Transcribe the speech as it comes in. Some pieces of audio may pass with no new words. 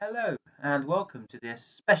Hello, and welcome to this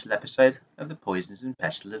special episode of the Poisons and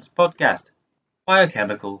Pestilence podcast,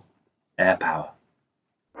 Biochemical Air Power.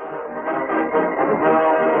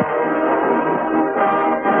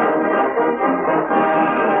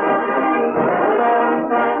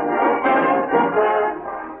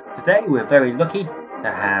 Today we're very lucky to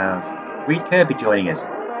have Reed Kirby joining us.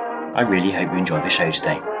 I really hope you enjoy the show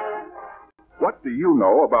today. What do you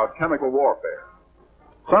know about chemical warfare?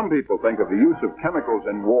 Some people think of the use of chemicals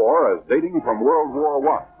in war as dating from World War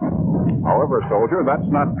I. However, soldier, that's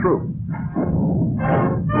not true.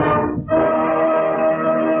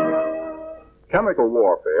 Chemical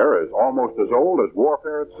warfare is almost as old as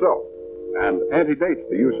warfare itself, and antedates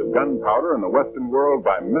the use of gunpowder in the Western world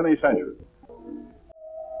by many centuries.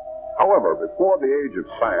 However, before the age of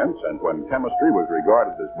science and when chemistry was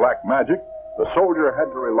regarded as black magic, the soldier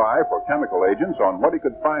had to rely for chemical agents on what he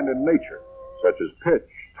could find in nature, such as pitch,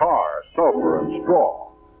 tar, sulfur, and straw,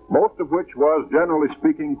 most of which was, generally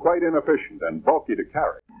speaking, quite inefficient and bulky to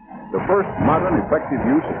carry. The first modern effective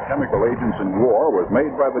use of chemical agents in war was made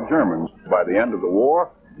by the Germans. By the end of the war,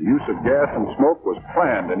 the use of gas and smoke was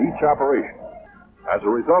planned in each operation. As a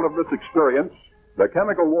result of this experience, the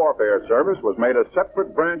Chemical Warfare Service was made a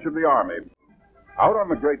separate branch of the Army. Out on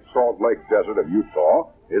the Great Salt Lake Desert of Utah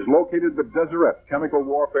is located the Deseret Chemical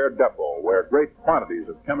Warfare Depot, where great quantities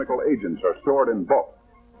of chemical agents are stored in bulk.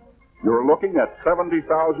 You're looking at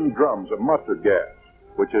 70,000 drums of mustard gas,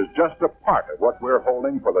 which is just a part of what we're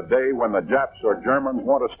holding for the day when the Japs or Germans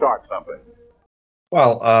want to start something.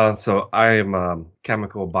 Well, so I am a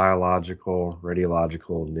chemical, biological,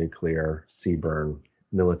 radiological, nuclear, CBRN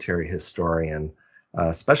military historian.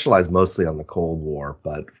 Specialized mostly on the Cold War,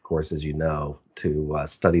 but of course, as you know, to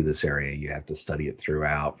study this area, you have to study it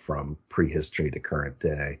throughout from prehistory to current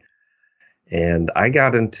day. And I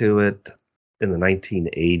got into it in the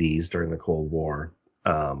 1980s during the Cold War,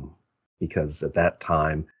 because at that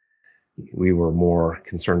time, we were more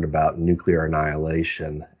concerned about nuclear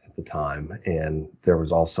annihilation at the time. And there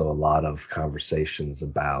was also a lot of conversations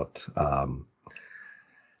about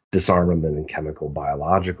disarmament and chemical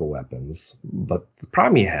biological weapons. But the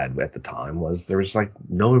problem you had at the time was there was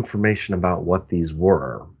no information about what these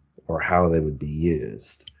were or how they would be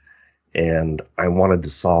used. And I wanted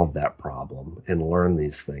to solve that problem and learn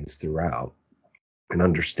these things throughout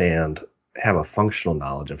and have a functional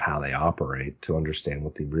knowledge of how they operate to understand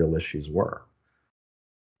what the real issues were.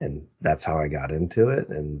 And that's how I got into it.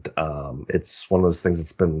 And it's one of those things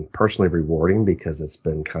that's been personally rewarding because it's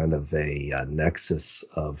been kind of a nexus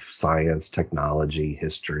of science, technology,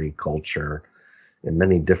 history, culture, and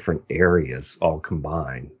many different areas all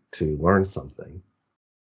combined to learn something.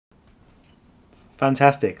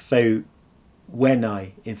 Fantastic. So when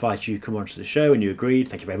I invited you to come onto the show and you agreed,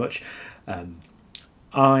 thank you very much,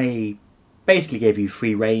 I basically gave you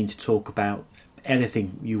free rein to talk about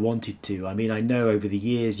anything you wanted to. I mean, I know over the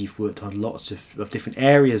years you've worked on lots of different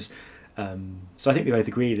areas, so I think we both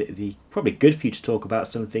agree that it'd be probably good for you to talk about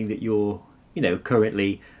something that you're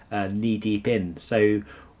currently knee deep in. So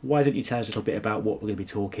why don't you tell us a little bit about what we're going to be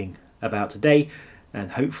talking about today,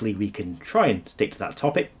 and hopefully we can try and stick to that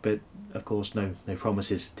topic, but of course no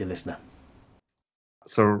promises, dear listener.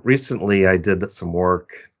 So recently I did some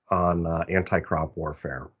work on anti-crop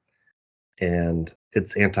warfare, and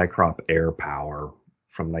it's anti-crop air power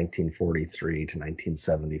from 1943 to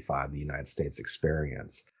 1975, the United States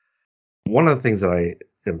experience. One of the things that I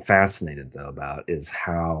am fascinated, though, about is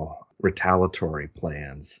how retaliatory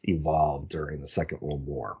plans evolved during the Second World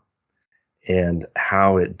War and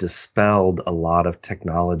how it dispelled a lot of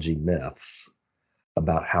technology myths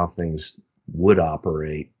about how things would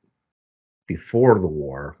operate before the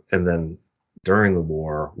war, and then during the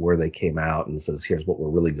war, where they came out and says, here's what we're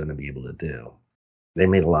really going to be able to do. They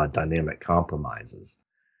made a lot of dynamic compromises.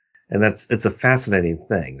 And it's a fascinating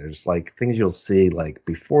thing. There's things you'll see,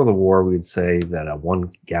 before the war, we'd say that a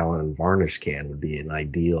 1 gallon varnish can would be an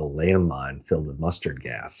ideal landmine filled with mustard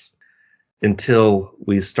gas. Until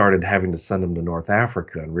we started having to send them to North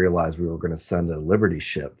Africa and realized we were going to send a Liberty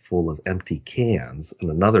ship full of empty cans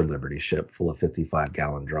and another Liberty ship full of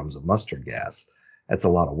 55-gallon drums of mustard gas. That's a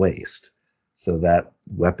lot of waste. So that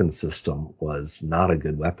weapon system was not a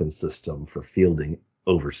good weapon system for fielding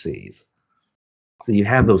overseas. So you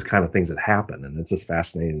have those kind of things that happen, and it's just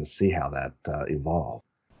fascinating to see how that evolved.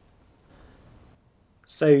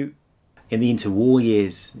 So in the interwar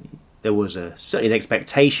years, there was certainly an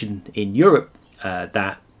expectation in Europe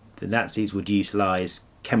that the Nazis would utilize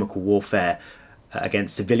chemical warfare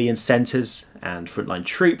against civilian centers and frontline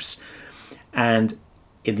troops. And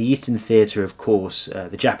in the Eastern Theater, of course,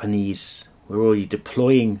 the Japanese were already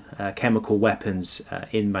deploying chemical weapons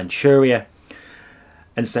in Manchuria.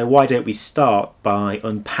 And so why don't we start by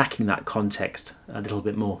unpacking that context a little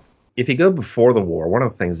bit more? If you go before the war, one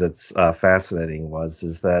of the things that's fascinating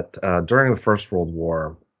is that during the First World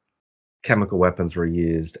War, chemical weapons were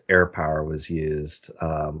used, air power was used.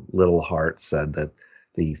 Little Hart said that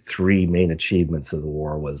the three main achievements of the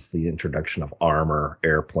war was the introduction of armor,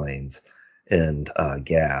 airplanes, and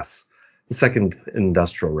gas. The Second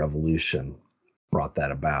Industrial Revolution brought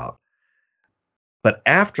that about. But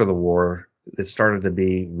after the war, it started to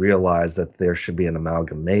be realized that there should be an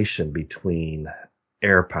amalgamation between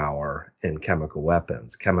air power and chemical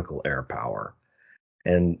weapons, chemical air power.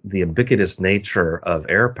 And the ubiquitous nature of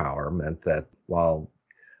air power meant that while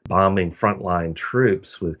bombing frontline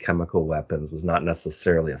troops with chemical weapons was not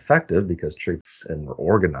necessarily effective because troops were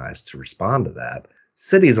organized to respond to that,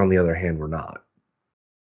 cities, on the other hand, were not.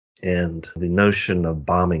 And the notion of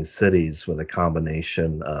bombing cities with a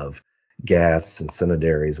combination of gas,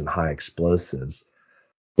 incendiaries, and high explosives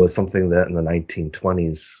was something that in the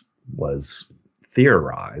 1920s was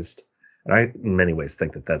theorized. And I, in many ways,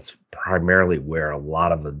 think that that's primarily where a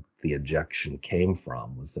lot of the ejection came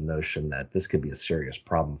from, was the notion that this could be a serious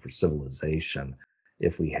problem for civilization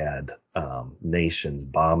if we had nations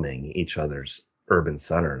bombing each other's urban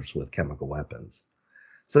centers with chemical weapons.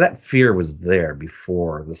 So that fear was there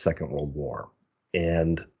before the Second World War.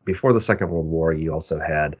 And before the Second World War, you also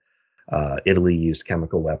had Italy used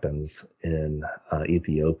chemical weapons in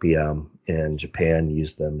Ethiopia, and Japan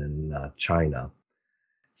used them in China.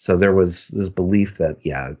 So there was this belief that,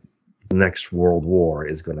 the next world war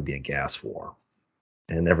is going to be a gas war.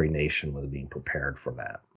 And every nation was being prepared for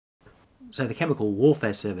that. So the Chemical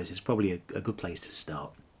Warfare Service is probably a good place to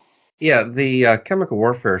start. Yeah, the Chemical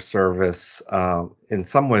Warfare Service in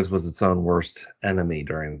some ways was its own worst enemy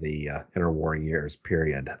during the interwar years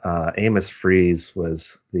period. Amos Fries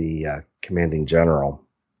was the commanding general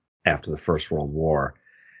after the First World War,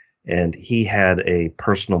 and he had a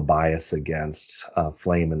personal bias against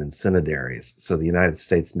flame and incendiaries. So the United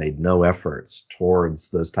States made no efforts towards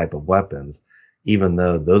those type of weapons, even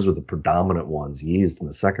though those were the predominant ones used in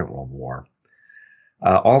the Second World War.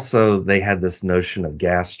 Also, they had this notion of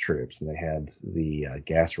gas troops, and they had the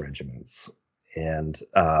gas regiments. And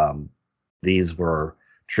these were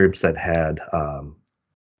troops that had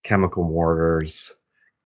chemical mortars,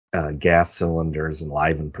 gas cylinders, and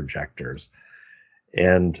Liven projectors.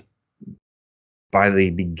 And by the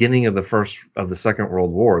beginning of the Second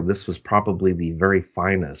World War, this was probably the very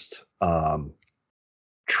finest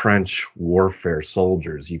trench warfare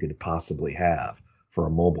soldiers you could possibly have for a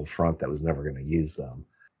mobile front that was never going to use them.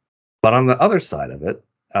 But on the other side of it,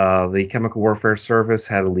 the Chemical Warfare Service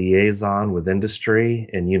had a liaison with industry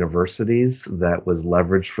and universities that was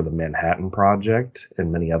leveraged for the Manhattan Project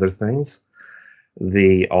and many other things.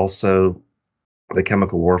 The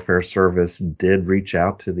Chemical Warfare Service did reach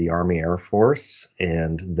out to the Army Air Force,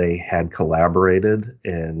 and they had collaborated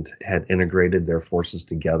and had integrated their forces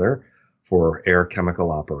together for air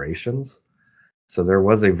chemical operations. So there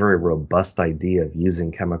was a very robust idea of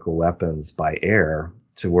using chemical weapons by air,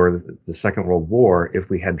 to where the Second World War, if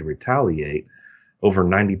we had to retaliate, over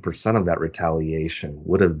 90% of that retaliation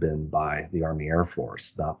would have been by the Army Air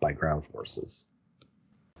Force, not by ground forces.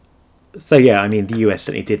 So the US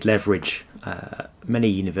certainly did leverage many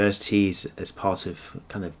universities as part of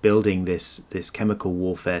kind of building this chemical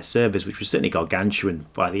warfare service, which was certainly gargantuan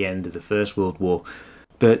by the end of the First World War.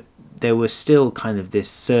 But there was still kind of this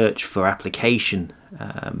search for application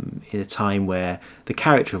in a time where the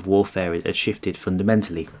character of warfare had shifted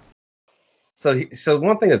fundamentally. So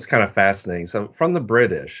one thing that's kind of fascinating, so from the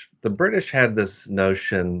British had this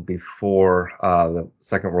notion before the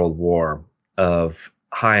Second World War of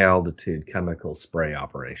high altitude chemical spray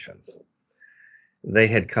operations. They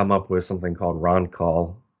had come up with something called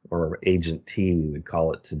Roncol, or Agent T, we would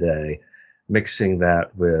call it today, mixing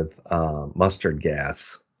that with mustard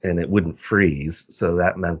gas, and it wouldn't freeze. So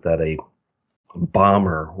that meant that a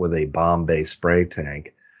bomber with a bomb-based spray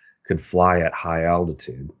tank could fly at high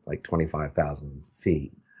altitude, like 25,000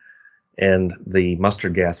 feet. And the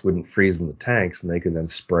mustard gas wouldn't freeze in the tanks, and they could then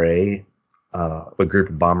spray. A group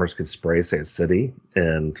of bombers could spray, say, a city,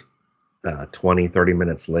 and 20, 30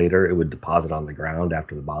 minutes later, it would deposit on the ground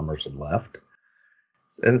after the bombers had left.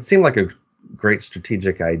 And it seemed like a great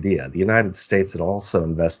strategic idea. The United States had also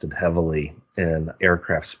invested heavily in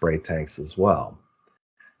aircraft spray tanks as well.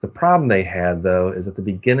 The problem they had, though, is at the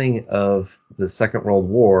beginning of the Second World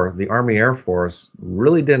War, the Army Air Force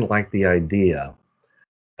really didn't like the idea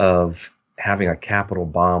of having a capital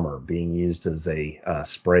bomber being used as a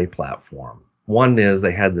spray platform. One is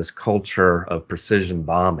they had this culture of precision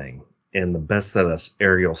bombing, and the best that an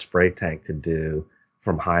aerial spray tank could do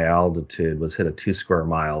from high altitude was hit a 2 square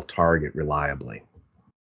mile target reliably.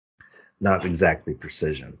 Not exactly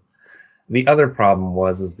precision. The other problem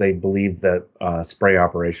was they believed that spray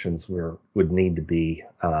operations would need to be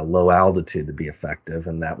low altitude to be effective,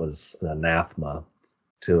 and that was an anathema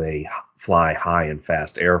to a fly high and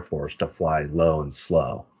fast Air Force to fly low and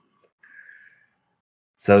slow.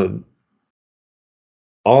 So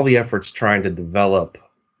all the efforts trying to develop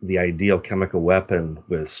the ideal chemical weapon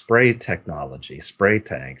with spray technology, spray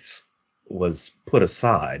tanks, was put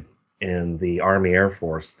aside, and the Army Air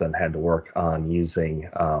Force then had to work on using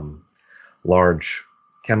large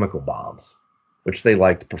chemical bombs, which they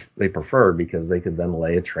preferred because they could then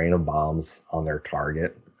lay a train of bombs on their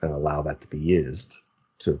target and allow that to be used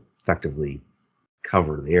to effectively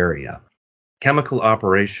cover the area. Chemical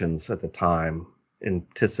operations at the time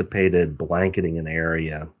anticipated blanketing an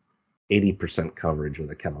area 80% coverage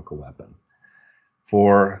with a chemical weapon.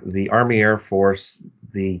 For the Army Air Force,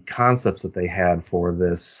 the concepts that they had for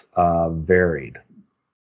this varied.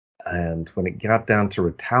 And when it got down to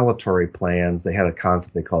retaliatory plans, they had a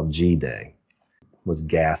concept they called G-Day, was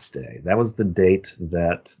gas day. That was the date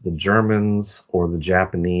that the Germans or the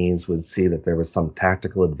Japanese would see that there was some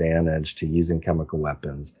tactical advantage to using chemical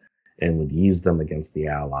weapons and would use them against the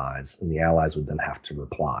Allies, and the Allies would then have to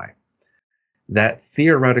reply. That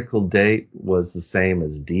theoretical date was the same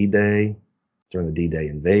as D-Day during the D-Day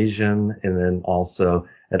invasion, and then also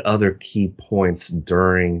at other key points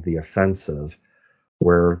during the offensive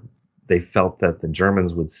where they felt that the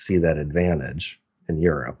Germans would see that advantage in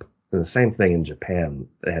Europe. And the same thing in Japan,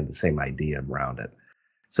 they had the same idea around it.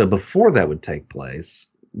 So before that would take place,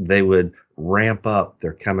 they would ramp up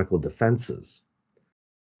their chemical defenses,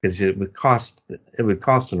 because it would cost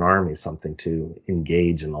an army something to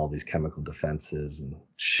engage in all these chemical defenses and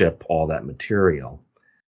ship all that material.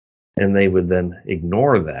 And they would then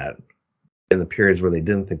ignore that in the periods where they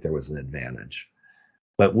didn't think there was an advantage.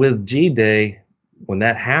 But with G-Day, when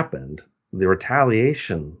that happened, the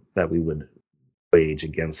retaliation that we would wage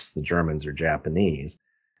against the Germans or Japanese,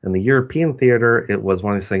 in the European theater, it was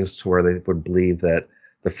one of these things to where they would believe that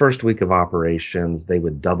the first week of operations, they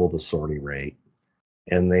would double the sortie rate,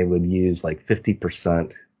 and they would use like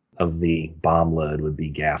 50% of the bomb load would be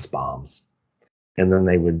gas bombs. And then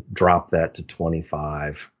they would drop that to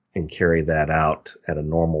 25 and carry that out at a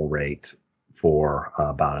normal rate for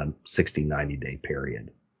about a 60, 90-day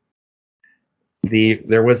period.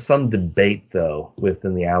 There was some debate, though,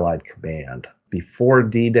 within the Allied command. Before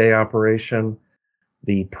D-Day operation,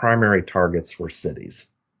 the primary targets were cities.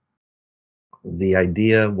 The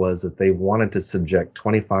idea was that they wanted to subject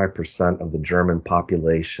 25% of the German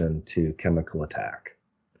population to chemical attack.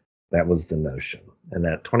 That was the notion. And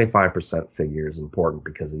that 25% figure is important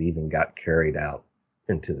because it even got carried out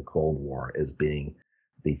into the Cold War as being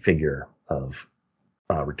the figure of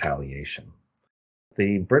retaliation.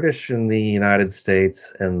 The British in the United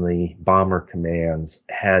States and the bomber commands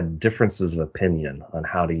had differences of opinion on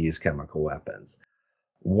how to use chemical weapons.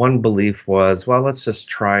 One belief was, well, let's just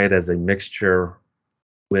try it as a mixture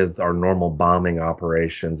with our normal bombing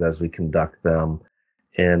operations as we conduct them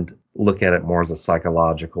and look at it more as a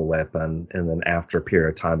psychological weapon, and then after a period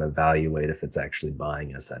of time evaluate if it's actually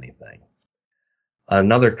buying us anything.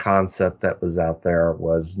 Another concept that was out there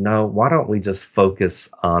was, no, why don't we just focus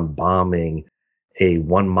on bombing a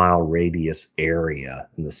 1 mile radius area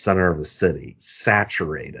in the center of the city,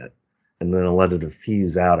 saturate it, and then let it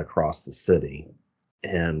diffuse out across the city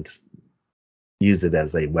and use it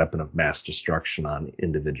as a weapon of mass destruction on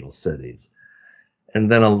individual cities.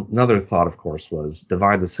 And then another thought, of course, was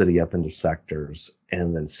divide the city up into sectors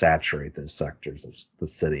and then saturate those sectors of the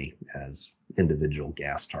city as individual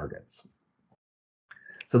gas targets.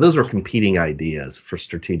 So those were competing ideas for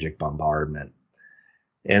strategic bombardment.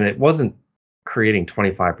 And it wasn't creating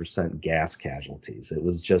 25% gas casualties. It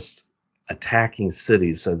was just attacking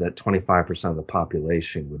cities so that 25% of the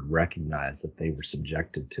population would recognize that they were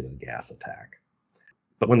subjected to a gas attack.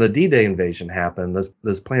 But when the D-Day invasion happened,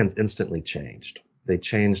 those plans instantly changed. They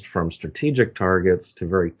changed from strategic targets to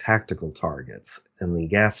very tactical targets. And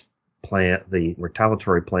the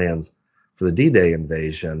retaliatory plans for the D-Day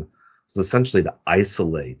invasion was essentially to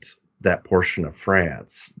isolate that portion of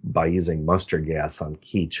France by using mustard gas on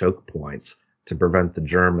key choke points to prevent the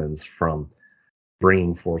Germans from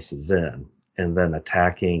bringing forces in, and then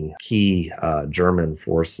attacking key German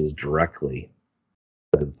forces directly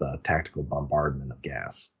with tactical bombardment of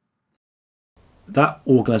gas. That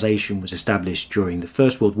organisation was established during the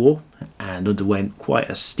First World War and underwent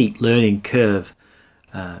quite a steep learning curve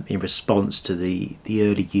in response to the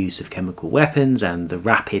early use of chemical weapons and the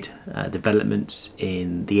rapid developments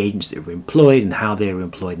in the agents that were employed and how they were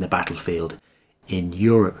employed in the battlefield in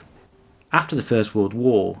Europe. After the First World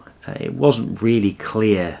War, it wasn't really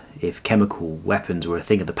clear if chemical weapons were a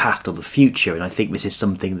thing of the past or the future, and I think this is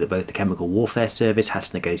something that both the Chemical Warfare Service had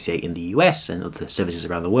to negotiate in the US and other services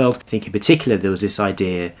around the world. I think in particular there was this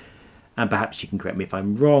idea, and perhaps you can correct me if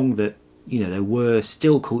I'm wrong, that there were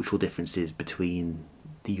still cultural differences between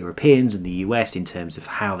the Europeans and the US in terms of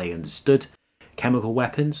how they understood chemical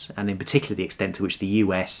weapons, and in particular the extent to which the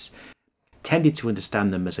US tended to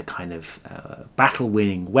understand them as a kind of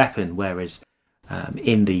battle-winning weapon, whereas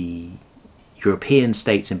in the European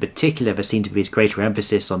states in particular, there seemed to be this greater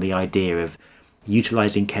emphasis on the idea of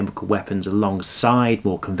utilizing chemical weapons alongside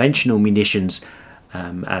more conventional munitions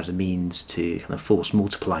as a means to kind of force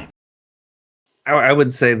multiply. I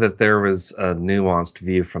would say that there was a nuanced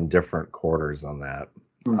view from different quarters on that.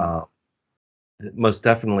 Most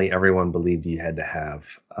definitely everyone believed you had to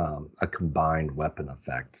have a combined weapon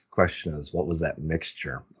effect. The question is, what was that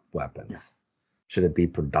mixture of weapons? Should it be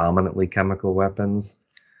predominantly chemical weapons?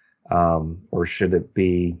 Or should it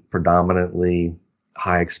be predominantly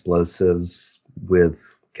high explosives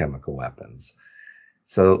with chemical weapons?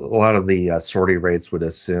 So a lot of the sortie rates would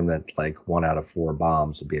assume that like 1 out of 4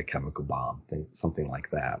 bombs would be a chemical bomb, something like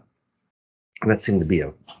that. And that seemed to be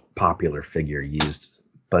a popular figure used.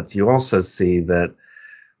 But you also see that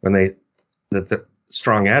that the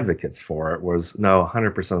strong advocates for it was, no,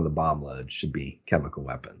 100% of the bomb load should be chemical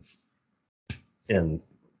weapons. And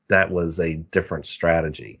that was a different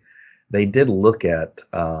strategy. They did look at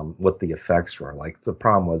what the effects were. Like the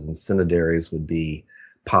problem was incendiaries would be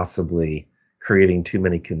possibly creating too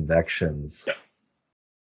many convections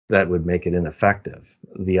that would make it ineffective.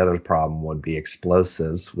 The other problem would be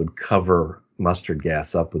explosives would cover mustard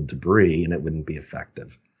gas up with debris and it wouldn't be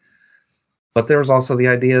effective. But there was also the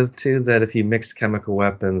idea, too, that if you mixed chemical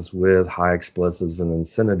weapons with high explosives and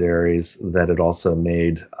incendiaries, that it also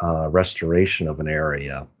made restoration of an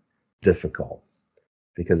area difficult.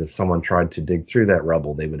 Because if someone tried to dig through that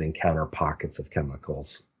rubble, they would encounter pockets of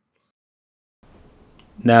chemicals.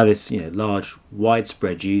 Now this large,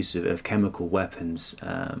 widespread use of chemical weapons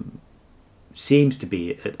seems to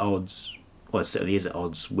be at odds, well, it certainly is at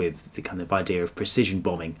odds with the kind of idea of precision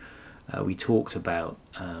bombing we talked about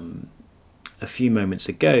a few moments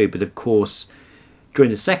ago. But of course,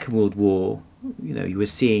 during the Second World War, you were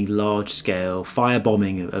seeing large-scale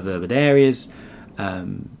firebombing of urban areas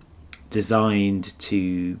designed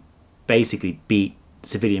to basically beat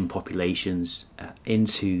civilian populations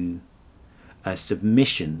into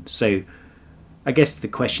submission. So I guess the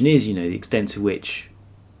question is, the extent to which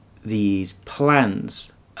these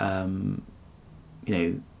plans,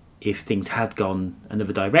 if things had gone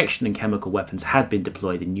another direction and chemical weapons had been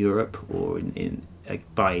deployed in Europe or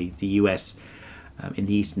by the US in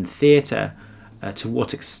the Eastern Theater, to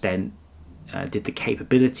what extent did the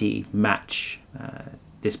capability match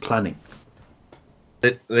this planning?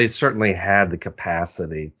 They certainly had the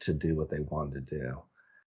capacity to do what they wanted to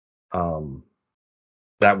do.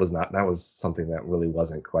 That was something that really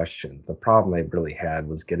wasn't questioned. The problem they really had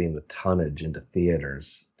was getting the tonnage into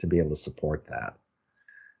theaters to be able to support that.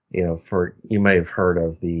 You may have heard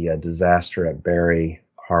of the disaster at Bari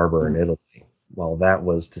Harbor in Italy. Well, that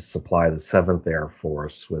was to supply the 7th Air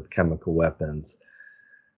Force with chemical weapons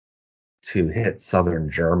to hit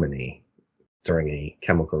southern Germany during a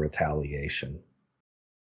chemical retaliation.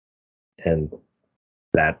 And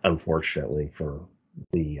that, unfortunately for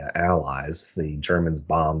the Allies, the Germans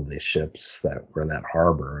bombed the ships that were in that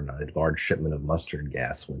harbor, and a large shipment of mustard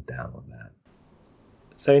gas went down on that.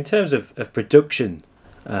 So in terms of production,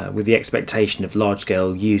 with the expectation of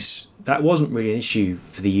large-scale use, that wasn't really an issue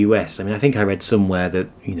for the US. I mean, I think I read somewhere that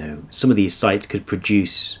some of these sites could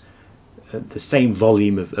produce the same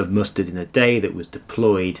volume of mustard in a day that was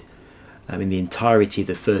deployed in the entirety of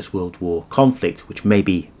the First World War conflict, which may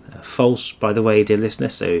be false, by the way, dear listener,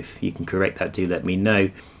 so if you can correct that, do let me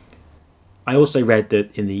know. I also read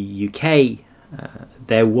that in the UK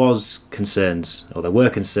there were concerns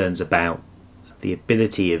about the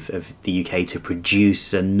ability of the UK to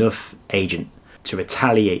produce enough agent to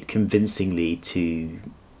retaliate convincingly to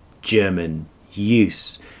German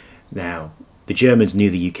use. Now, the Germans knew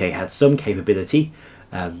the UK had some capability,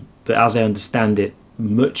 but as I understand it,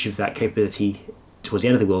 much of that capability towards the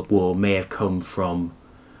end of the World War may have come from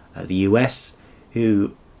the US,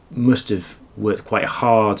 who must have worked quite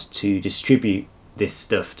hard to distribute this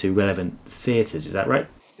stuff to relevant theatres. Is that right?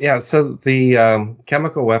 Yeah, so the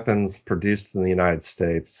chemical weapons produced in the United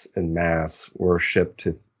States en masse were shipped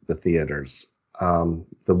to the theaters. The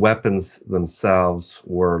weapons themselves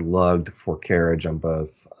were lugged for carriage on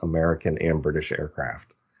both American and British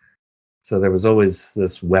aircraft. So there was always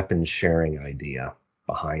this weapon sharing idea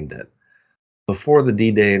behind it. Before the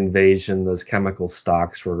D-Day invasion, those chemical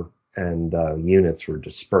stocks and units were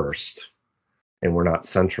dispersed and were not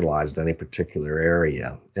centralized in any particular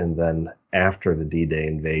area. And then after the D-Day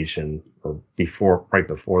invasion, or right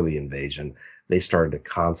before the invasion, they started to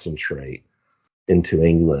concentrate into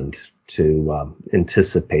England to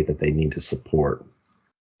anticipate that they need to support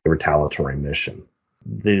the retaliatory mission.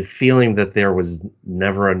 The feeling that there was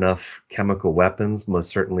never enough chemical weapons most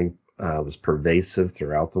certainly was pervasive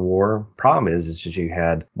throughout the war. Problem is that you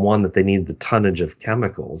had, one, that they needed the tonnage of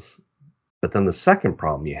chemicals, but then the second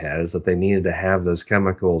problem you had is that they needed to have those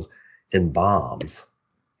chemicals in bombs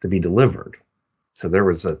to be delivered. So there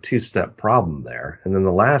was a two-step problem there. And then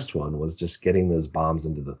the last one was just getting those bombs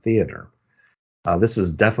into the theater. This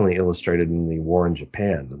is definitely illustrated in the war in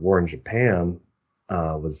Japan. The war in Japan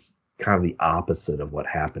was kind of the opposite of what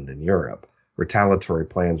happened in Europe. Retaliatory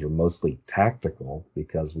plans were mostly tactical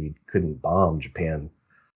because we couldn't bomb Japan,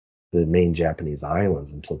 the main Japanese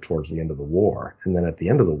islands, until towards the end of the war. And then at the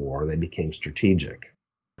end of the war, they became strategic.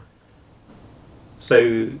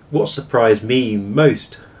 So what surprised me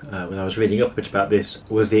most when I was reading up about this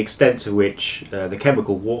was the extent to which the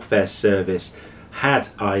Chemical Warfare Service had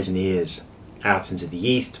eyes and ears out into the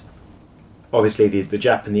east. Obviously, the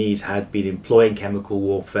Japanese had been employing chemical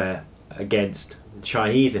warfare against the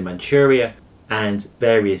Chinese in Manchuria, and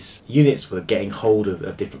various units were getting hold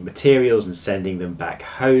of different materials and sending them back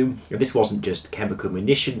home. And this wasn't just chemical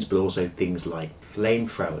munitions, but also things like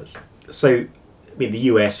flamethrowers. So, I mean, the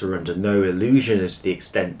US were under no illusion as to the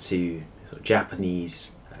extent to Japanese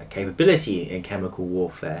capability in chemical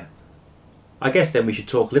warfare. I guess then we should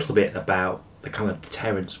talk a little bit about the kind of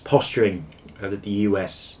deterrence posturing that the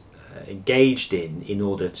US engaged in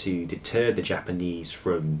order to deter the Japanese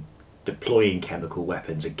from deploying chemical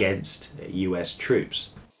weapons against US troops.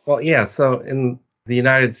 Well, yeah, so the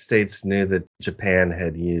United States knew that Japan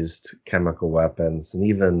had used chemical weapons, and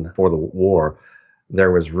even before the war, there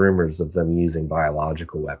was rumors of them using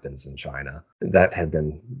biological weapons in China. That had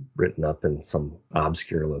been written up in some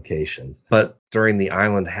obscure locations. But during the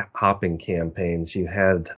island hopping campaigns, you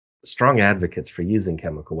had strong advocates for using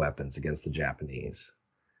chemical weapons against the Japanese.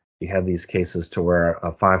 You had these cases to where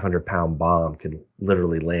a 500-pound bomb could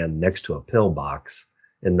literally land next to a pillbox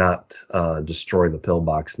and not destroy the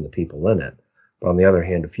pillbox and the people in it. But on the other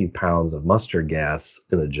hand, a few pounds of mustard gas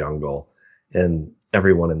in the jungle, and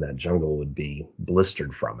everyone in that jungle would be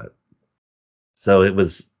blistered from it. So it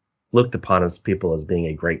was looked upon as people as being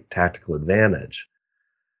a great tactical advantage.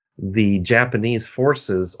 The Japanese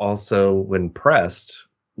forces also, when pressed,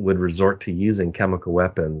 would resort to using chemical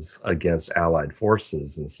weapons against Allied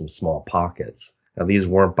forces in some small pockets. Now, these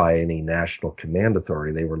weren't by any national command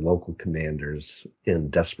authority. They were local commanders in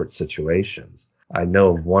desperate situations. I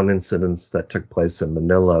know of one incident that took place in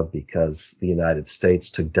Manila because the United States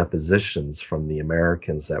took depositions from the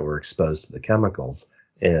Americans that were exposed to the chemicals.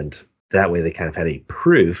 And that way they kind of had a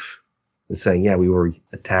proof in saying, yeah, we were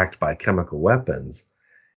attacked by chemical weapons,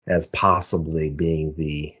 as possibly being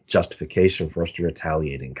the justification for us to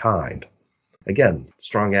retaliate in kind. Again,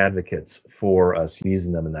 strong advocates for us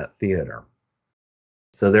using them in that theater.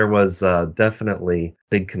 So there was definitely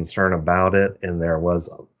big concern about it, and there was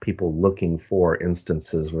people looking for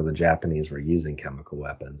instances where the Japanese were using chemical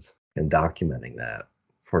weapons and documenting that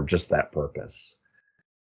for just that purpose.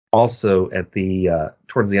 Also, at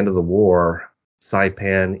towards the end of the war,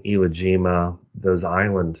 Saipan, Iwo Jima, those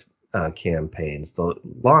island campaigns, the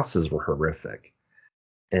losses were horrific,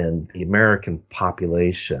 and the American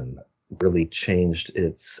population really changed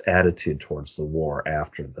its attitude towards the war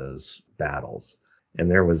after those battles. And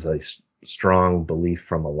there was a strong belief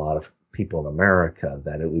from a lot of people in America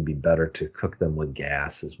that it would be better to cook them with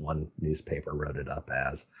gas, as one newspaper wrote it up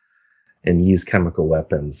as, and use chemical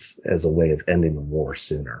weapons as a way of ending the war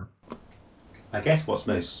sooner. I guess what's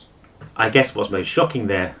most shocking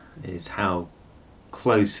there is how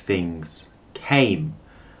close things came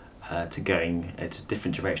to going a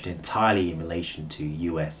different direction entirely in relation to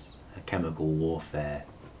US chemical warfare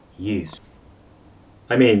use.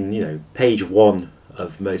 I mean, page 1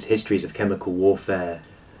 of most histories of chemical warfare,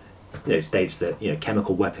 states that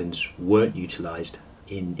chemical weapons weren't utilized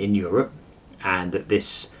in Europe, and that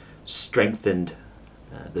this strengthened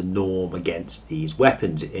the norm against these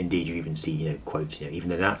weapons. Indeed, you even see, quotes, even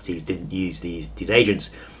the Nazis didn't use these agents.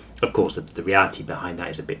 Of course, the reality behind that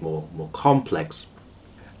is a bit more complex.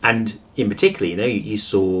 And in particular, you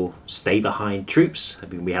saw stay-behind troops. I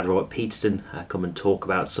mean, we had Robert Peterson come and talk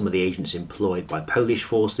about some of the agents employed by Polish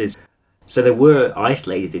forces. So there were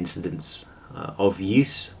isolated incidents of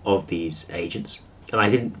use of these agents. And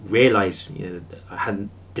I didn't realise,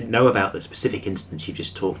 didn't know about the specific instance you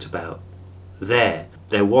just talked about there.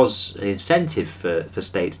 there was an incentive for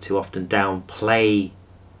states to often downplay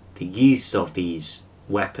the use of these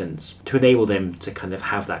weapons to enable them to kind of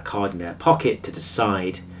have that card in their pocket to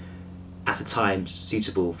decide at a time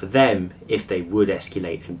suitable for them if they would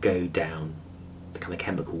escalate and go down the kind of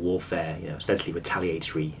chemical warfare, ostensibly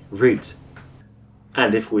retaliatory route.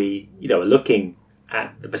 And if we, are looking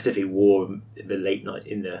at the Pacific War in the late night,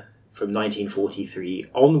 from 1943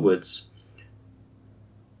 onwards,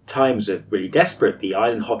 times are really desperate. The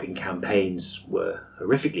island hopping campaigns were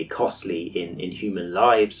horrifically costly in human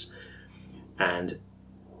lives, and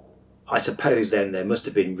I suppose then there must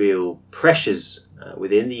have been real pressures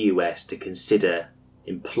within the US to consider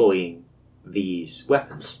employing these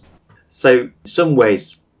weapons. So in some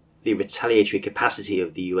ways the retaliatory capacity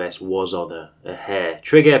of the US was on a hair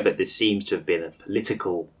trigger, but this seems to have been a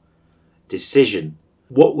political decision.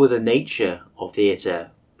 What were the nature of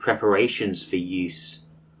theatre preparations for use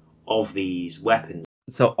of these weapons?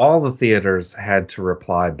 So all the theaters had to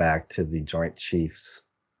reply back to the Joint Chiefs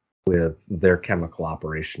with their chemical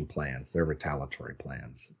operation plans, their retaliatory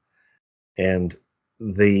plans. And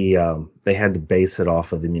they had to base it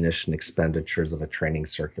off of the munition expenditures of a training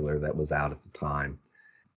circular that was out at the time.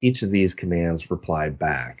 Each of these commands replied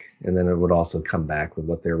back, and then it would also come back with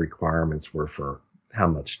what their requirements were for how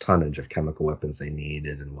much tonnage of chemical weapons they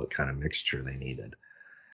needed and what kind of mixture they needed.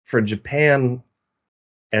 For Japan,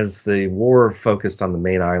 as the war focused on the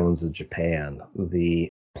main islands of Japan, the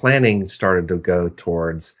planning started to go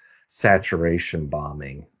towards saturation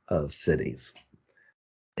bombing of cities.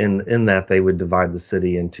 In that they would divide the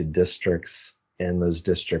city into districts, and those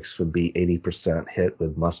districts would be 80% hit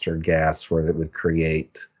with mustard gas, where it would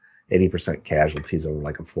create 80% casualties over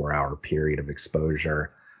like a 4-hour period of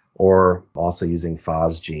exposure, or also using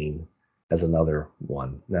phosgene as another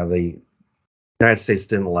one. Now, the United States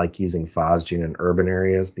didn't like using phosgene in urban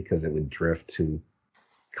areas because it would drift to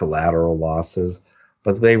collateral losses,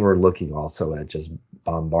 but they were looking also at just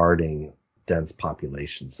bombarding dense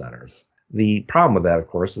population centers. The problem with that, of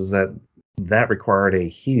course, is that required a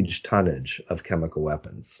huge tonnage of chemical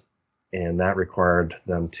weapons, and that required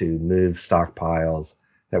them to move stockpiles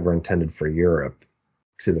that were intended for Europe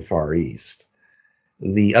to the Far East.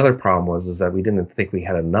 The other problem was that we didn't think we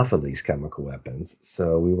had enough of these chemical weapons,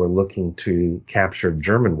 so we were looking to capture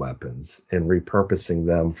German weapons and repurposing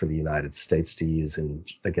them for the United States to use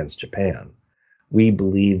against Japan. We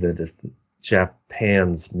believe that if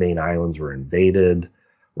Japan's main islands were invaded,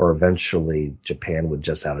 or eventually Japan would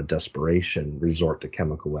just out of desperation resort to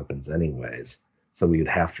chemical weapons anyways, so we would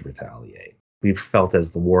have to retaliate. We felt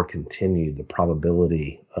as the war continued, the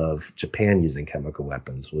probability of Japan using chemical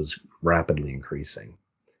weapons was rapidly increasing.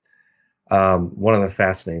 One of the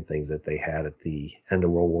fascinating things that they had at the end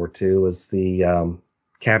of World War II was the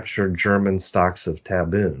captured German stocks of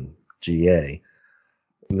Taboon, GA.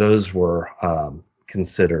 Those were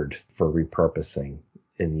considered for repurposing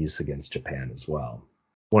in use against Japan as well.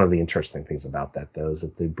 One of the interesting things about that, though, is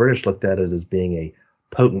that the British looked at it as being a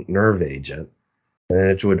potent nerve agent, and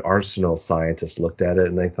Edgewood Arsenal scientists looked at it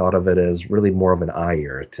and they thought of it as really more of an eye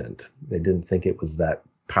irritant. They didn't think it was that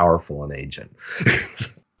powerful an agent.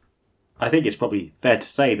 I think it's probably fair to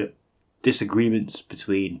say that disagreements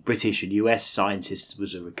between British and US scientists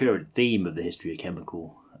was a recurrent theme of the history of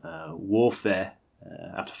chemical warfare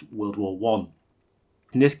after World War I.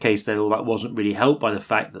 In this case, though, all that wasn't really helped by the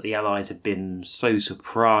fact that the Allies had been so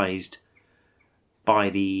surprised by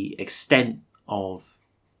the extent of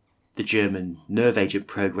the German nerve agent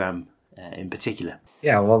program in particular.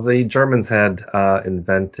 Yeah, well, the Germans had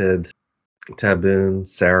invented Taboon,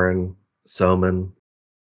 sarin, soman,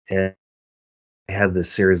 and had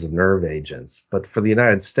this series of nerve agents. But for the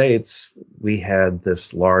United States, we had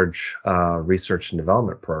this large research and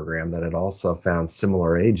development program that had also found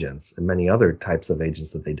similar agents and many other types of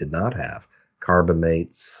agents that they did not have.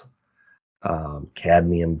 Carbamates,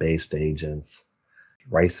 cadmium-based agents,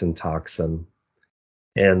 ricin toxin.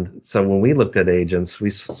 And so when we looked at agents, we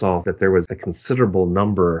saw that there was a considerable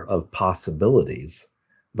number of possibilities.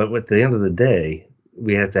 But at the end of the day,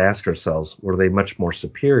 we had to ask ourselves, were they much more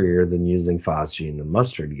superior than using phosgene and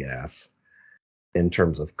mustard gas in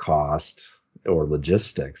terms of cost or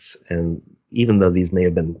logistics? And even though these may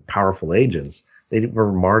have been powerful agents, they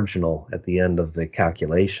were marginal at the end of the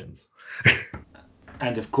calculations.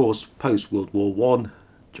 And of course, post-World War I,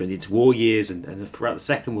 during the interwar years and throughout the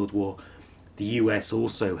Second World War, the US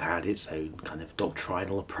also had its own kind of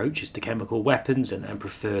doctrinal approaches to chemical weapons and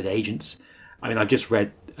preferred agents. I mean, I've just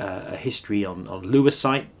read a history on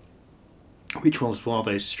lewisite, which was one of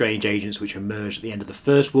those strange agents which emerged at the end of the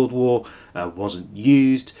First World War, wasn't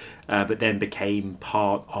used, but then became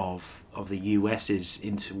part of the US's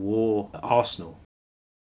interwar arsenal.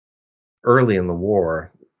 early in the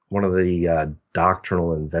war, one of the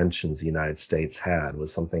doctrinal inventions the United States had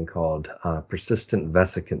was something called persistent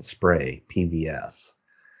vesicant spray, PVS.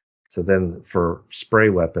 So then for spray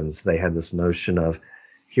weapons, they had this notion of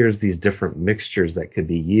here's these different mixtures that could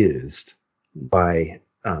be used by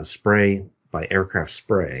aircraft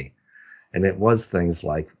spray. And it was things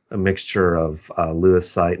like a mixture of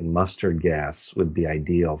Lewisite and mustard gas would be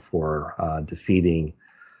ideal for defeating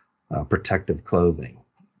protective clothing.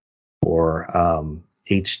 Or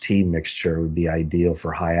HT mixture would be ideal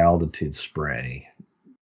for high altitude spray.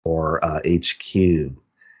 Or HQ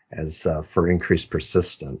as for increased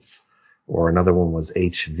persistence. Or another one was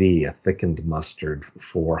HV, a thickened mustard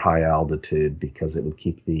for high altitude because it would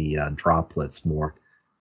keep the droplets more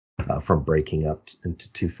from breaking up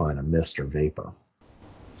into too fine a mist or vapor.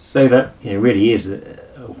 So that really is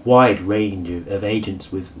a wide range of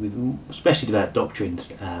agents with especially developed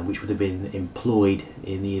doctrines which would have been employed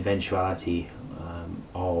in the eventuality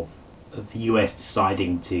of the US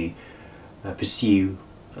deciding to pursue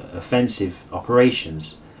offensive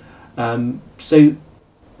operations. So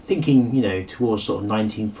thinking, towards sort of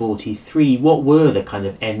 1943, what were the kind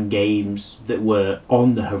of end games that were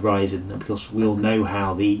on the horizon? Because we all know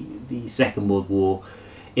how the Second World War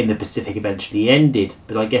in the Pacific eventually ended,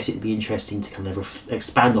 but I guess it'd be interesting to kind of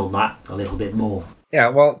expand on that a little bit more. Yeah,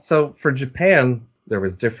 well, so for Japan, there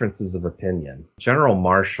was differences of opinion. General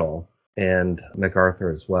Marshall and MacArthur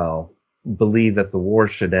as well believed that the war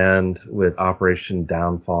should end with Operation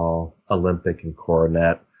Downfall, Olympic, and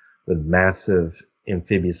Coronet, with massive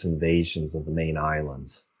amphibious invasions of the main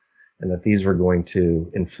islands, and that these were going to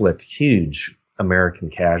inflict huge American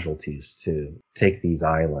casualties to take these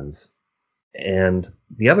islands. And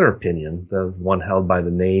the other opinion, the one held by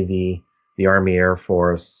the Navy, the Army Air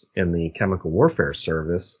Force, and the Chemical Warfare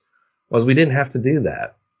Service, was we didn't have to do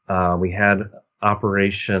that. We had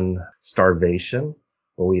Operation Starvation,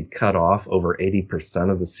 where we had cut off over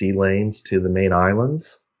 80% of the sea lanes to the main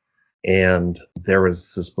islands. And there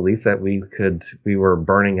was this belief that we were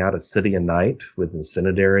burning out a city a night with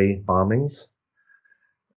incendiary bombings.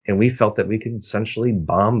 And we felt that we could essentially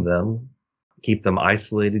bomb them, keep them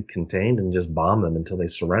isolated, contained, and just bomb them until they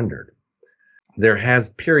surrendered. There has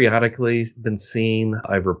periodically been seen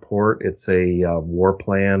a report. It's a war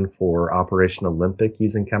plan for Operation Olympic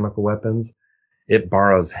using chemical weapons. It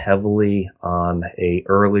borrows heavily on a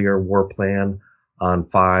earlier war plan on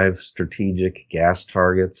 5 strategic gas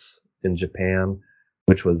targets in Japan,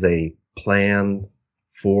 which was a plan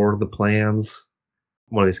for the plans.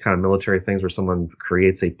 One of these kind of military things where someone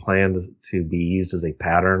creates a plan to be used as a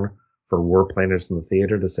pattern for war planners in the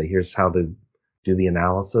theater to say, here's how to do the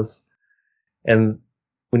analysis. And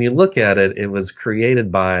when you look at it, it was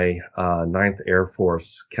created by 9th Air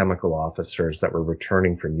Force chemical officers that were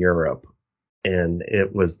returning from Europe. And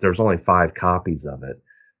there's only 5 copies of it.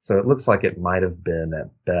 So it looks like it might have been at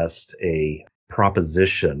best a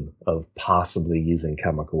proposition of possibly using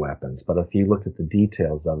chemical weapons. But if you looked at the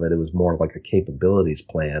details of it, it was more like a capabilities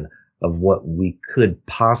plan of what we could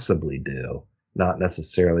possibly do, not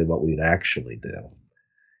necessarily what we'd actually do.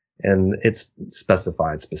 And it's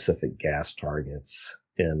specified specific gas targets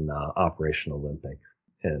in Operation Olympic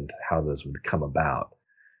and how those would come about.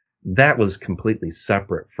 That was completely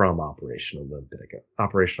separate from Operation Olympic.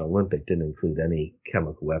 Operation Olympic didn't include any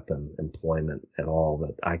chemical weapon employment at all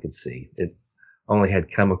that I could see. It only had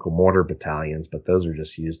chemical mortar battalions, but those are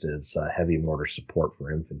just used as heavy mortar support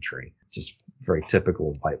for infantry, just very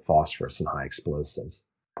typical of white phosphorus and high explosives.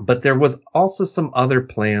 But there was also some other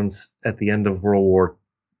plans at the end of World War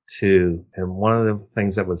II, and one of the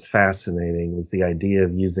things that was fascinating was the idea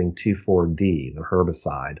of using 2,4-D, the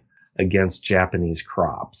herbicide, against Japanese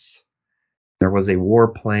crops. There was a war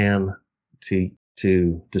plan to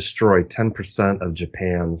destroy 10% of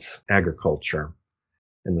Japan's agriculture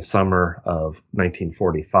in the summer of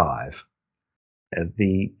 1945. And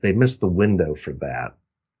they missed the window for that.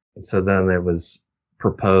 And so then it was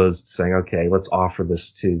proposed saying, okay, let's offer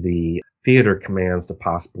this to the theater commands to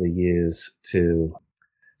possibly use to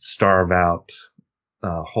starve out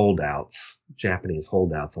holdouts, Japanese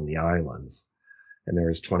holdouts on the islands. And there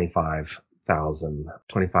was 25,000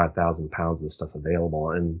 pounds of this stuff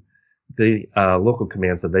available. And the local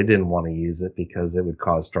command said they didn't want to use it because it would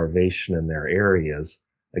cause starvation in their areas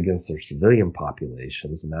against their civilian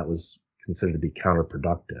populations, and that was considered to be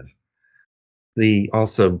counterproductive.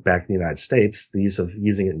 Also, back in the United States, the use of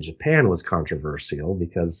using it in Japan was controversial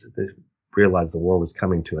because they realized the war was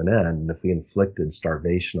coming to an end, and if we inflicted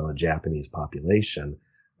starvation on a Japanese population,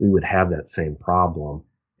 we would have that same problem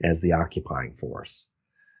as the occupying force.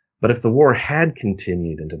 But if the war had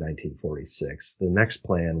continued into 1946, the next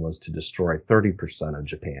plan was to destroy 30% of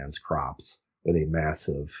Japan's crops with a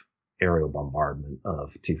massive aerial bombardment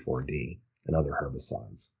of 2,4-D and other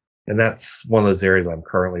herbicides. And that's one of those areas I'm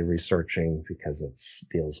currently researching because it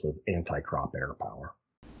deals with anti-crop air power.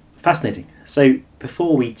 Fascinating. So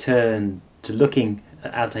before we turn to looking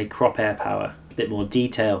at anti-crop air power in a bit more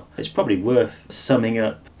detail, it's probably worth summing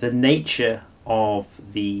up the nature of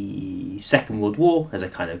the Second World War as a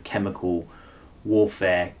kind of chemical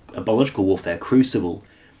warfare, a biological warfare crucible,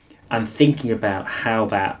 and thinking about how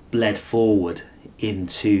that bled forward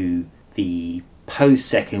into the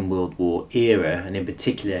post-Second World War era, and in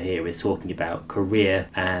particular here we're talking about Korea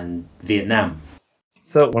and Vietnam.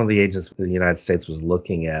 So one of the agents the United States was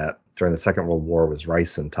looking at during the Second World War was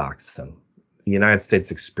ricin toxin. The United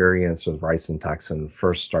States experience with ricin toxin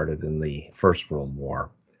first started in the First World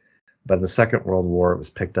War. But in the Second World War, it was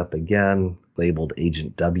picked up again, labeled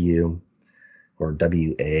Agent W or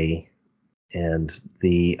WA. And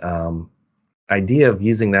the idea of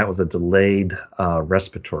using that was a delayed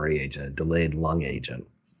respiratory agent, a delayed lung agent.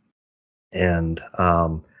 And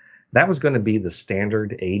that was going to be the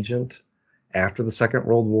standard agent after the Second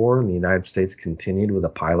World War, and the United States continued with a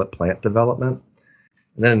pilot plant development.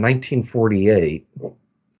 And then in 1948,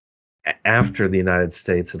 after the United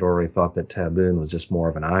States had already thought that Taboon was just more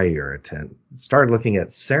of an eye irritant, started looking at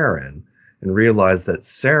sarin and realized that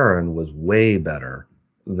sarin was way better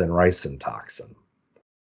than ricin toxin.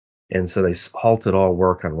 And so they halted all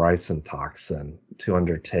work on ricin toxin to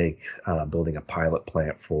undertake building a pilot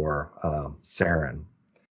plant for sarin.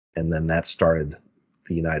 And then that started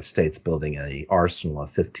the United States building an arsenal of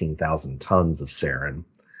 15,000 tons of sarin.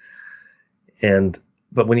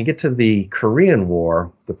 But when you get to the Korean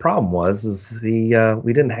War, the problem was we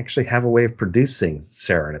didn't actually have a way of producing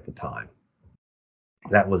sarin at the time.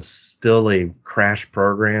 That was still a crash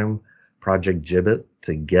program, Project Gibbet,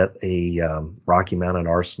 to get a Rocky Mountain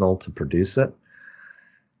arsenal to produce it.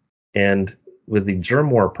 And with the germ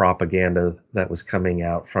war propaganda that was coming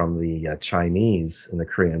out from the Chinese in the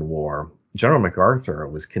Korean War, General MacArthur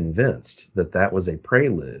was convinced that that was a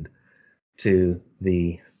prelude to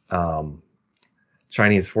the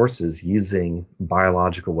Chinese forces using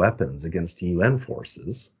biological weapons against UN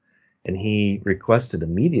forces, and he requested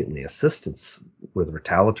immediately assistance with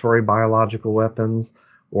retaliatory biological weapons,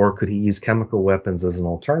 or could he use chemical weapons as an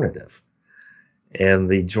alternative? And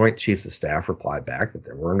the Joint Chiefs of Staff replied back that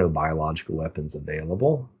there were no biological weapons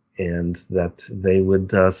available and that they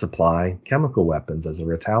would supply chemical weapons as a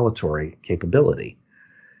retaliatory capability.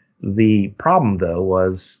 The problem, though,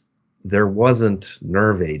 was there wasn't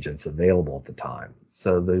nerve agents available at the time.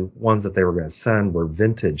 So the ones that they were going to send were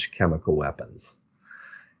vintage chemical weapons.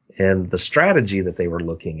 And the strategy that they were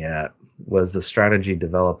looking at was the strategy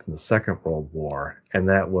developed in the Second World War, and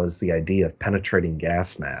that was the idea of penetrating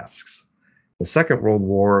gas masks. In the Second World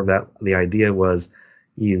War, the idea was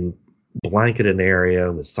you blanket an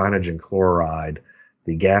area with cyanogen chloride,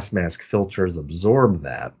 the gas mask filters absorb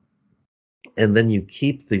that, and then you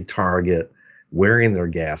keep the target wearing their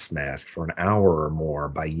gas mask for an hour or more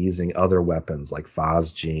by using other weapons like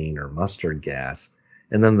phosgene or mustard gas.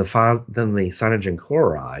 And then the cyanogen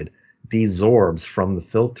chloride desorbs from the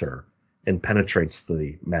filter and penetrates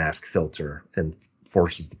the mask filter and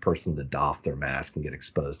forces the person to doff their mask and get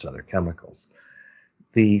exposed to other chemicals.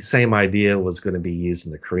 The same idea was going to be used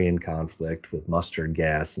in the Korean conflict with mustard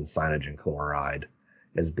gas and cyanogen chloride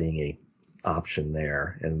as being an option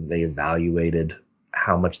there. And they evaluated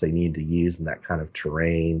how much they needed to use in that kind of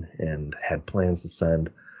terrain and had plans to send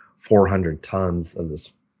 400 tons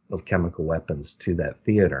of chemical weapons to that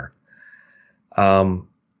theater.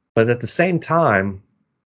 But at the same time,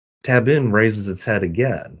 Taboon raises its head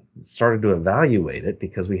again. It started to evaluate it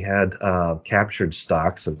because we had captured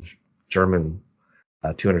stocks of German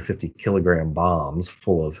 250 kilogram bombs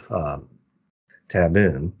full of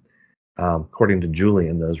Taboon. According to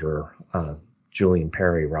Julian, those were Julian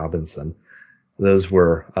Perry Robinson. Those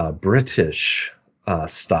were British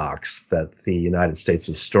stocks that the United States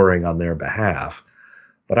was storing on their behalf.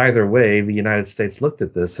 But either way, the United States looked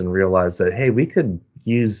at this and realized that, hey, we could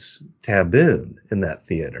use Taboon in that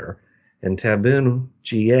theater. And Taboon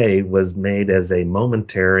GA was made as a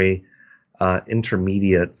momentary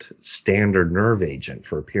intermediate standard nerve agent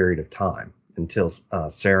for a period of time until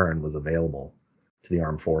sarin was available to the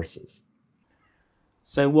armed forces.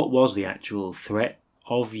 So what was the actual threat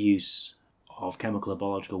of use of chemical and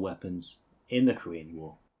biological weapons in the Korean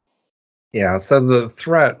War? Yeah, so the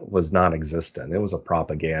threat was non-existent. It was a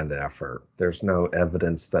propaganda effort. There's no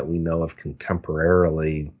evidence that we know of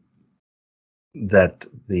contemporarily that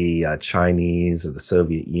the Chinese or the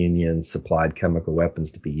Soviet Union supplied chemical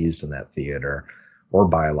weapons to be used in that theater, or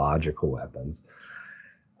biological weapons.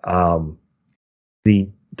 The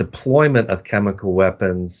deployment of chemical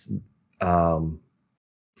weapons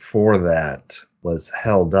for that was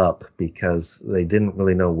held up because they didn't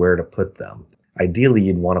really know where to put them. Ideally,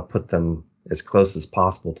 you'd want to put them as close as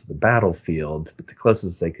possible to the battlefield, but the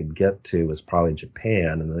closest they could get to was probably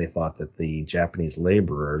Japan, and they thought that the Japanese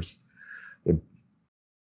laborers would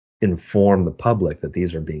inform the public that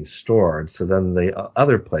these are being stored. So then the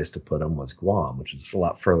other place to put them was Guam, which is a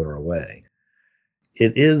lot further away.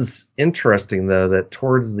 It is interesting, though, that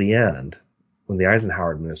towards the end, when the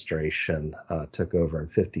Eisenhower administration took over in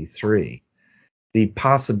 1953, the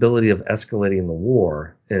possibility of escalating the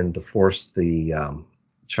war and to force the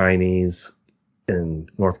Chinese and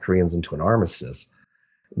North Koreans into an armistice,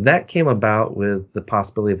 that came about with the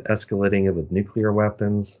possibility of escalating it with nuclear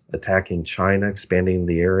weapons, attacking China, expanding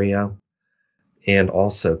the area, and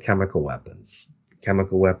also chemical weapons.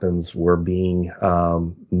 Chemical weapons were being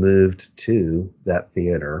moved to that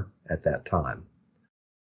theater at that time.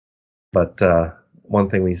 But one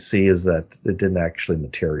thing we see is that it didn't actually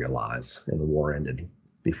materialize, and the war ended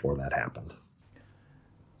before that happened.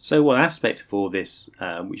 So one aspect of all this,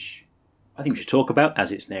 which I think we should talk about,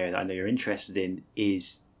 as it's an area that I know you're interested in,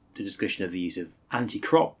 is the discussion of the use of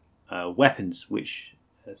anti-crop weapons, which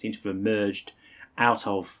seem to have emerged out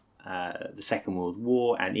of the Second World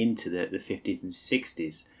War and into the 50s and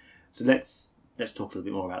 60s. So let's talk a little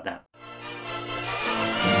bit more about that.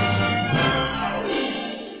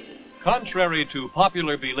 Contrary to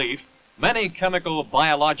popular belief, many chemical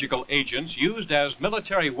biological agents used as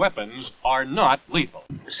military weapons are not lethal.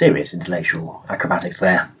 Serious intellectual acrobatics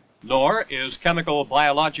there. Nor is chemical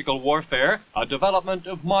biological warfare a development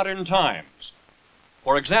of modern times.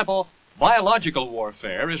 For example, biological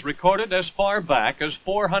warfare is recorded as far back as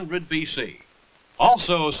 400 BC.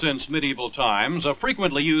 Also, since medieval times, a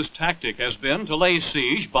frequently used tactic has been to lay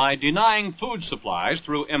siege by denying food supplies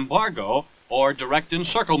through embargo or direct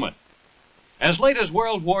encirclement. As late as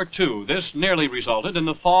World War II, this nearly resulted in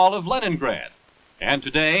the fall of Leningrad. And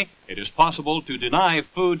today, it is possible to deny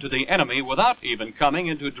food to the enemy without even coming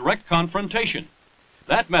into direct confrontation.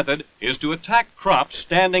 That method is to attack crops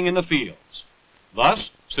standing in the fields.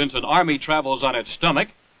 Thus, since an army travels on its stomach,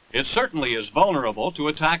 it certainly is vulnerable to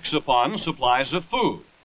attacks upon supplies of food.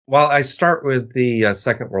 Well, I start with the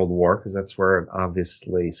Second World War because that's where it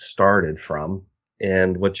obviously started from.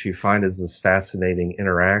 And what you find is this fascinating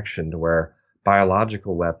interaction to where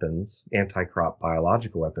biological weapons, anti-crop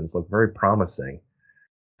biological weapons, look very promising.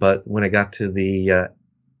 But when it got to the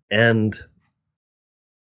end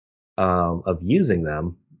of using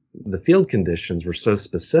them, the field conditions were so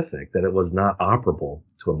specific that it was not operable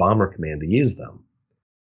to a bomber command to use them.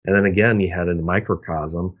 And then again, you had in a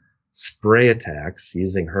microcosm, spray attacks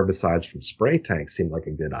using herbicides from spray tanks seemed like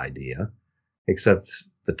a good idea, except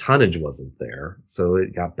the tonnage wasn't there. So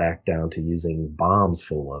it got back down to using bombs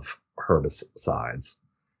full of herbicides,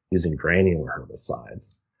 using granular herbicides.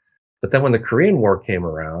 But then when the Korean War came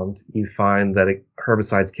around, you find that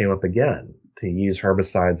herbicides came up again, to use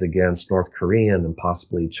herbicides against North Korean and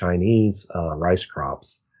possibly Chinese rice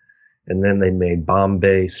crops. And then they made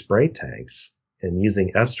Bombay spray tanks, and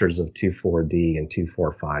using esters of 2,4-D and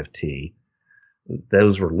 2,4,5-T.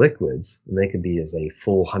 Those were liquids, and they could be as a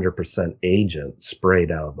full 100% agent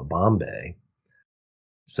sprayed out of the Bombay.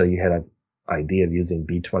 So you had an idea of using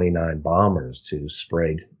B-29 bombers to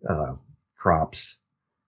spray crops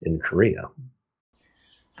in Korea.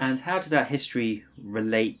 And how did that history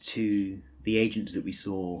relate to the agents that we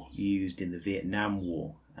saw used in the Vietnam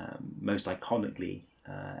War, most iconically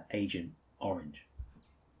Agent Orange?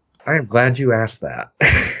 I am glad you asked that,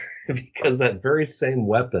 because that very same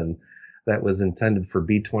weapon that was intended for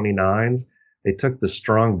B-29s, they took the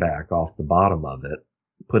strong back off the bottom of it,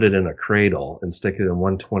 put it in a cradle, and stick it in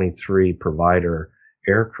 123 provider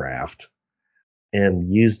aircraft, and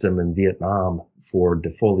used them in Vietnam for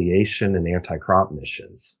defoliation and anti-crop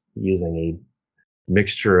missions, using a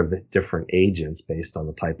mixture of different agents based on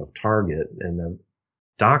the type of target. And the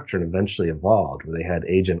doctrine eventually evolved, where they had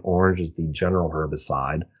Agent Orange as the general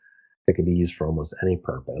herbicide that could be used for almost any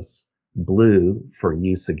purpose, blue for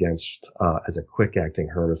use against as a quick-acting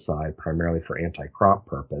herbicide, primarily for anti-crop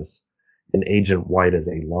purpose, and Agent White as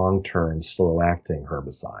a long-term, slow-acting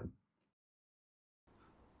herbicide.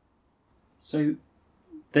 So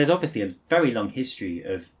there's obviously a very long history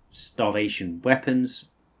of starvation weapons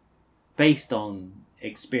based on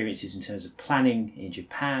experiences in terms of planning in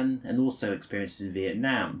Japan and also experiences in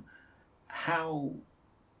Vietnam. How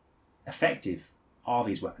effective are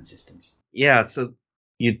these weapon systems? Yeah, so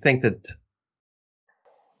you'd think that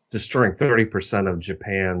destroying 30% of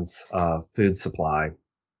Japan's food supply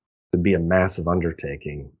would be a massive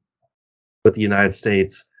undertaking. But the United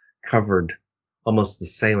States covered almost the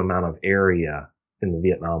same amount of area in the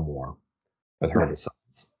Vietnam War with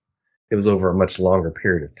herbicides. It was over a much longer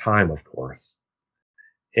period of time, of course.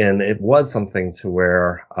 And it was something to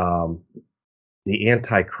where the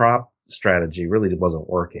anti-crop strategy really wasn't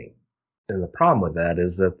working. And the problem with that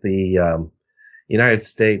is that the United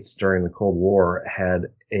States during the Cold War had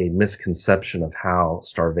a misconception of how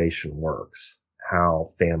starvation works,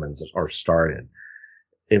 how famines are started.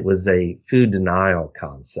 It was a food denial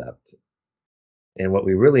concept. And what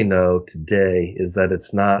we really know today is that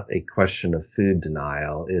it's not a question of food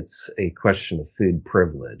denial. It's a question of food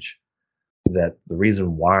privilege. That the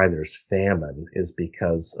reason why there's famine is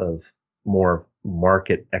because of more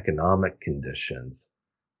market economic conditions,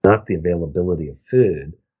 not the availability of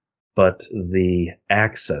food, but the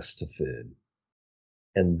access to food.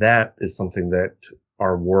 And that is something that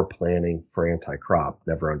our war planning for anti-crop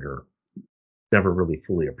never really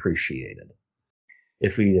fully appreciated.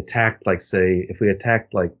 If we attacked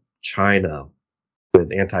like China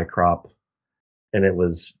with anti-crop, and it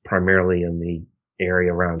was primarily in the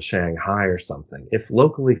area around Shanghai or something, if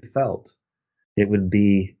locally felt, it would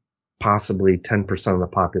be possibly 10% of the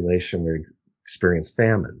population would experience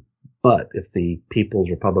famine. But if the People's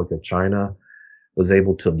Republic of China was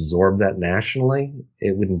able to absorb that nationally,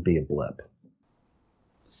 it wouldn't be a blip.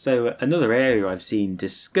 So another area I've seen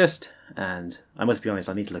discussed, and I must be honest,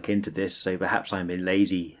 I need to look into this, so perhaps I'm being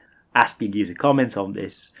lazy asking you to comment on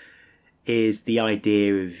this, is the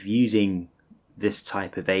idea of using this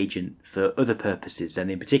type of agent for other purposes. And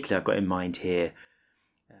in particular, I've got in mind here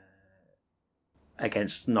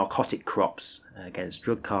against narcotic crops, against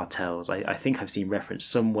drug cartels. I think I've seen reference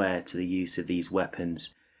somewhere to the use of these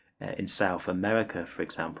weapons in South America, for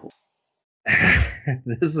example.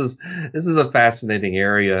 This is a fascinating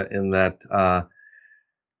area in that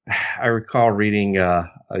I recall reading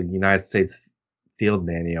a United States field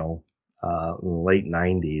manual in the late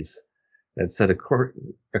 90s that said,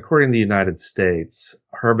 according to the United States,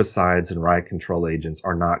 herbicides and riot control agents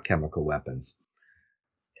are not chemical weapons.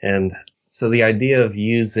 And so the idea of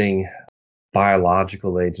using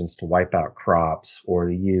biological agents to wipe out crops, or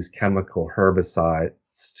to use chemical herbicides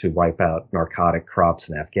to wipe out narcotic crops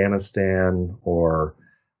in Afghanistan, or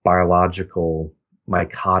biological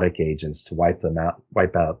mycotic agents to wipe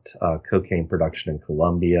out cocaine production in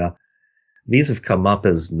Colombia. These have come up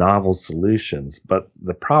as novel solutions, but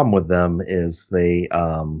the problem with them is they're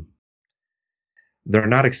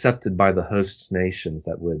not accepted by the host nations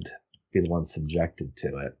that would be the ones subjected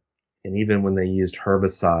to it. And even when they used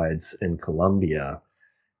herbicides in Colombia,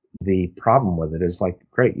 the problem with it is like,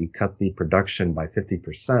 great, you cut the production by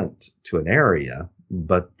 50% to an area,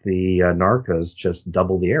 but the narcos just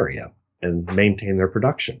double the area and maintain their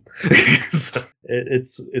production. So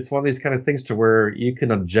it's one of these kind of things to where you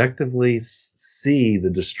can objectively see the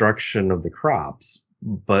destruction of the crops,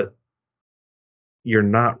 but you're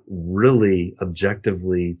not really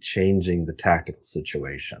objectively changing the tactical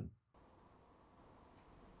situation.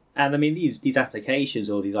 And I mean, these applications,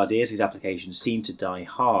 or these ideas, these applications seem to die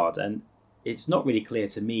hard. And it's not really clear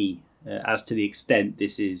to me as to the extent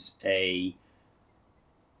this is a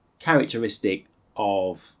characteristic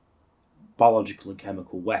of biological and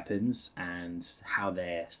chemical weapons and how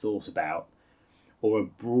they're thought about, or a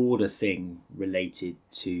broader thing related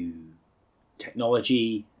to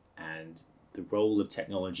technology and the role of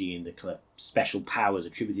technology and the kind of special powers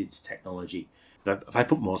attributed to technology. If I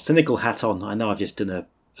put more cynical hat on, I know I've just done a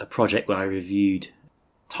project where I reviewed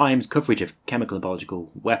Times coverage of chemical and biological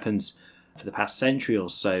weapons for the past century or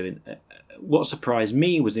so. And what surprised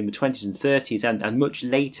me was in the 20s and 30s and much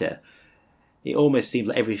later, it almost seemed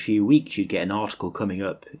like every few weeks you'd get an article coming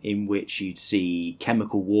up in which you'd see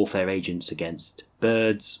chemical warfare agents against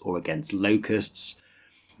birds or against locusts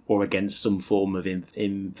or against some form of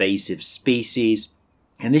invasive species.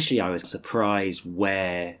 Initially, I was surprised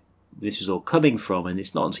where this was all coming from, and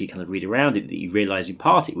it's not until you kind of read around it that you realise in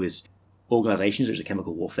part it was organisations such as the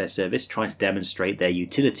Chemical Warfare Service trying to demonstrate their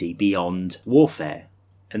utility beyond warfare.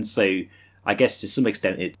 And so I guess to some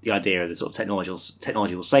extent the idea of the sort of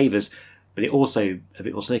technology will save us, but it also, a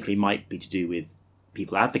bit more cynically, might be to do with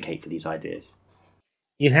people advocate for these ideas.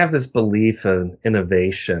 You have this belief of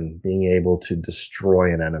innovation being able to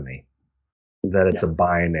destroy an enemy, that it's a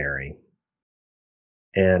binary.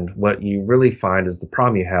 And what you really find is the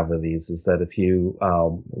problem you have with these is that if you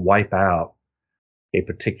wipe out a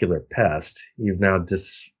particular pest, you've now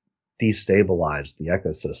destabilized the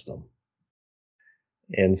ecosystem.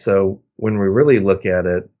 And so when we really look at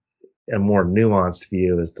it, a more nuanced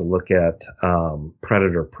view is to look at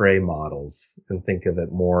predator-prey models and think of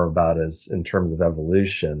it more about as in terms of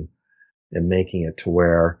evolution and making it to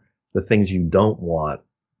where the things you don't want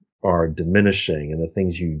are diminishing and the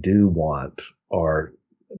things you do want are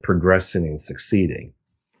progressing and succeeding.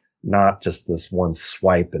 Not just this one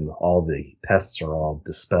swipe and all the pests are all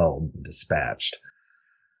dispelled and dispatched.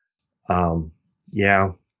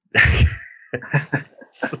 Yeah.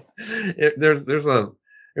 There's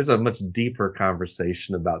a much deeper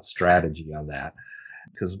conversation about strategy on that,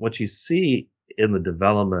 because what you see in the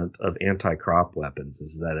development of anti-crop weapons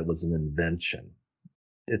is that it was an invention.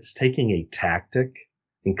 It's taking a tactic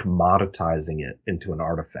and commoditizing it into an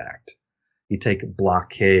artifact. You take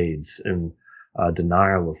blockades and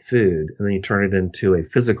denial of food, and then you turn it into a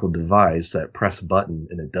physical device that press a button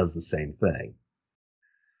and it does the same thing.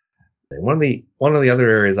 One of the other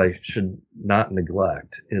areas I should not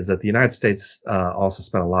neglect is that the United States also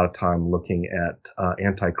spent a lot of time looking at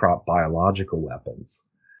anti-crop biological weapons.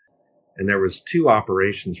 And there was 2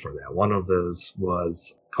 operations for that. One of those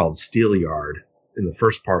was called Steelyard in the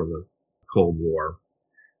first part of the Cold War,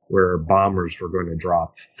 where bombers were going to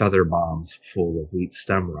drop feather bombs full of wheat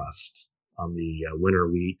stem rust on the winter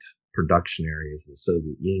wheat production areas of the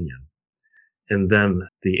Soviet Union. And then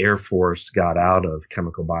the Air Force got out of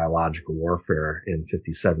chemical biological warfare in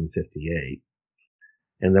 57, 58.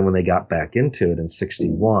 And then when they got back into it in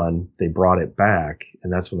 61, they brought it back.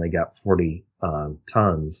 And that's when they got 40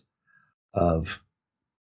 tons of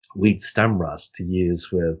wheat stem rust to use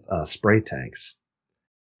with spray tanks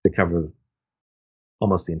to cover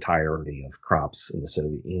almost the entirety of crops in the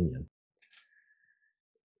Soviet Union.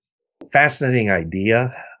 Fascinating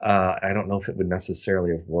idea. I don't know if it would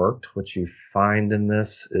necessarily have worked. What you find in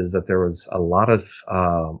this is that there was a lot of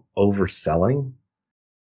overselling.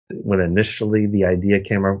 When initially the idea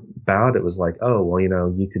came about, it was like, oh, well,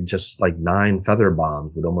 you could just 9 feather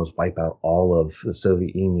bombs would almost wipe out all of the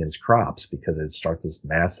Soviet Union's crops because it'd start this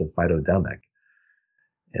massive phytodemic.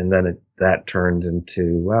 And then that turned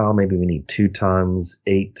into, well, maybe we need 2 tons,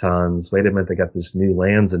 8 tons. Wait a minute, they got this new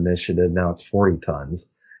lands initiative. Now it's 40 tons.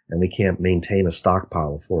 And we can't maintain a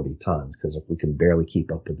stockpile of 40 tons because we can barely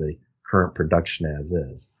keep up with the current production as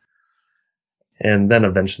is. And then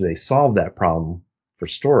eventually they solved that problem for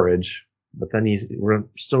storage, but then you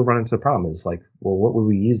still run into the problem is well, what would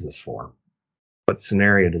we use this for? What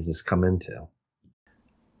scenario does this come into?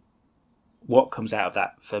 What comes out of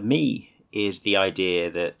that for me is the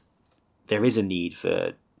idea that there is a need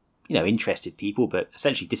for, interested people, but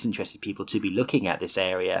essentially disinterested people to be looking at this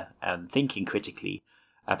area and thinking critically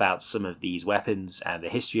about some of these weapons and the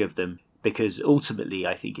history of them, because ultimately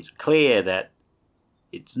I think it's clear that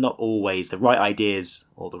it's not always the right ideas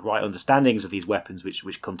or the right understandings of these weapons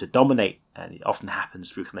which come to dominate, and it often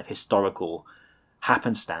happens through kind of historical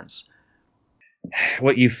happenstance.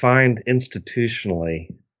 What you find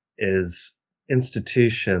institutionally is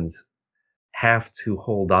institutions have to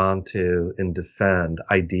hold on to and defend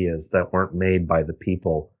ideas that weren't made by the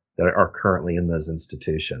people that are currently in those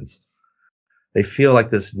institutions. They feel like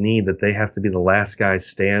this need that they have to be the last guy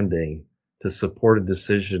standing to support a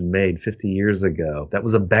decision made 50 years ago. That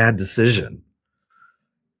was a bad decision.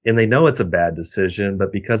 And they know it's a bad decision,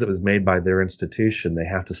 but because it was made by their institution, they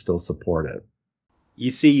have to still support it. You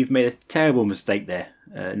see, you've made a terrible mistake there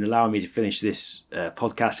in allowing me to finish this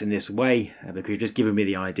podcast in this way, because you've just given me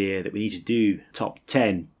the idea that we need to do top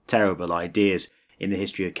 10 terrible ideas in the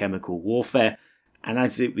history of chemical warfare. And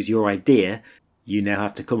as it was your idea, you now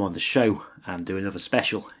have to come on the show and do another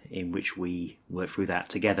special in which we work through that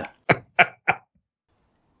together.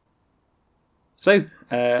 So,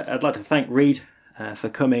 I'd like to thank Reed for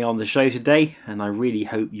coming on the show today, and I really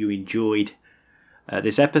hope you enjoyed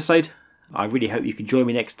this episode. I really hope you can join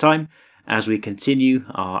me next time as we continue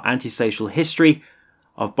our antisocial history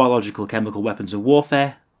of biological chemical weapons and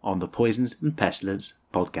warfare on the Poisons and Pestilence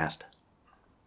podcast.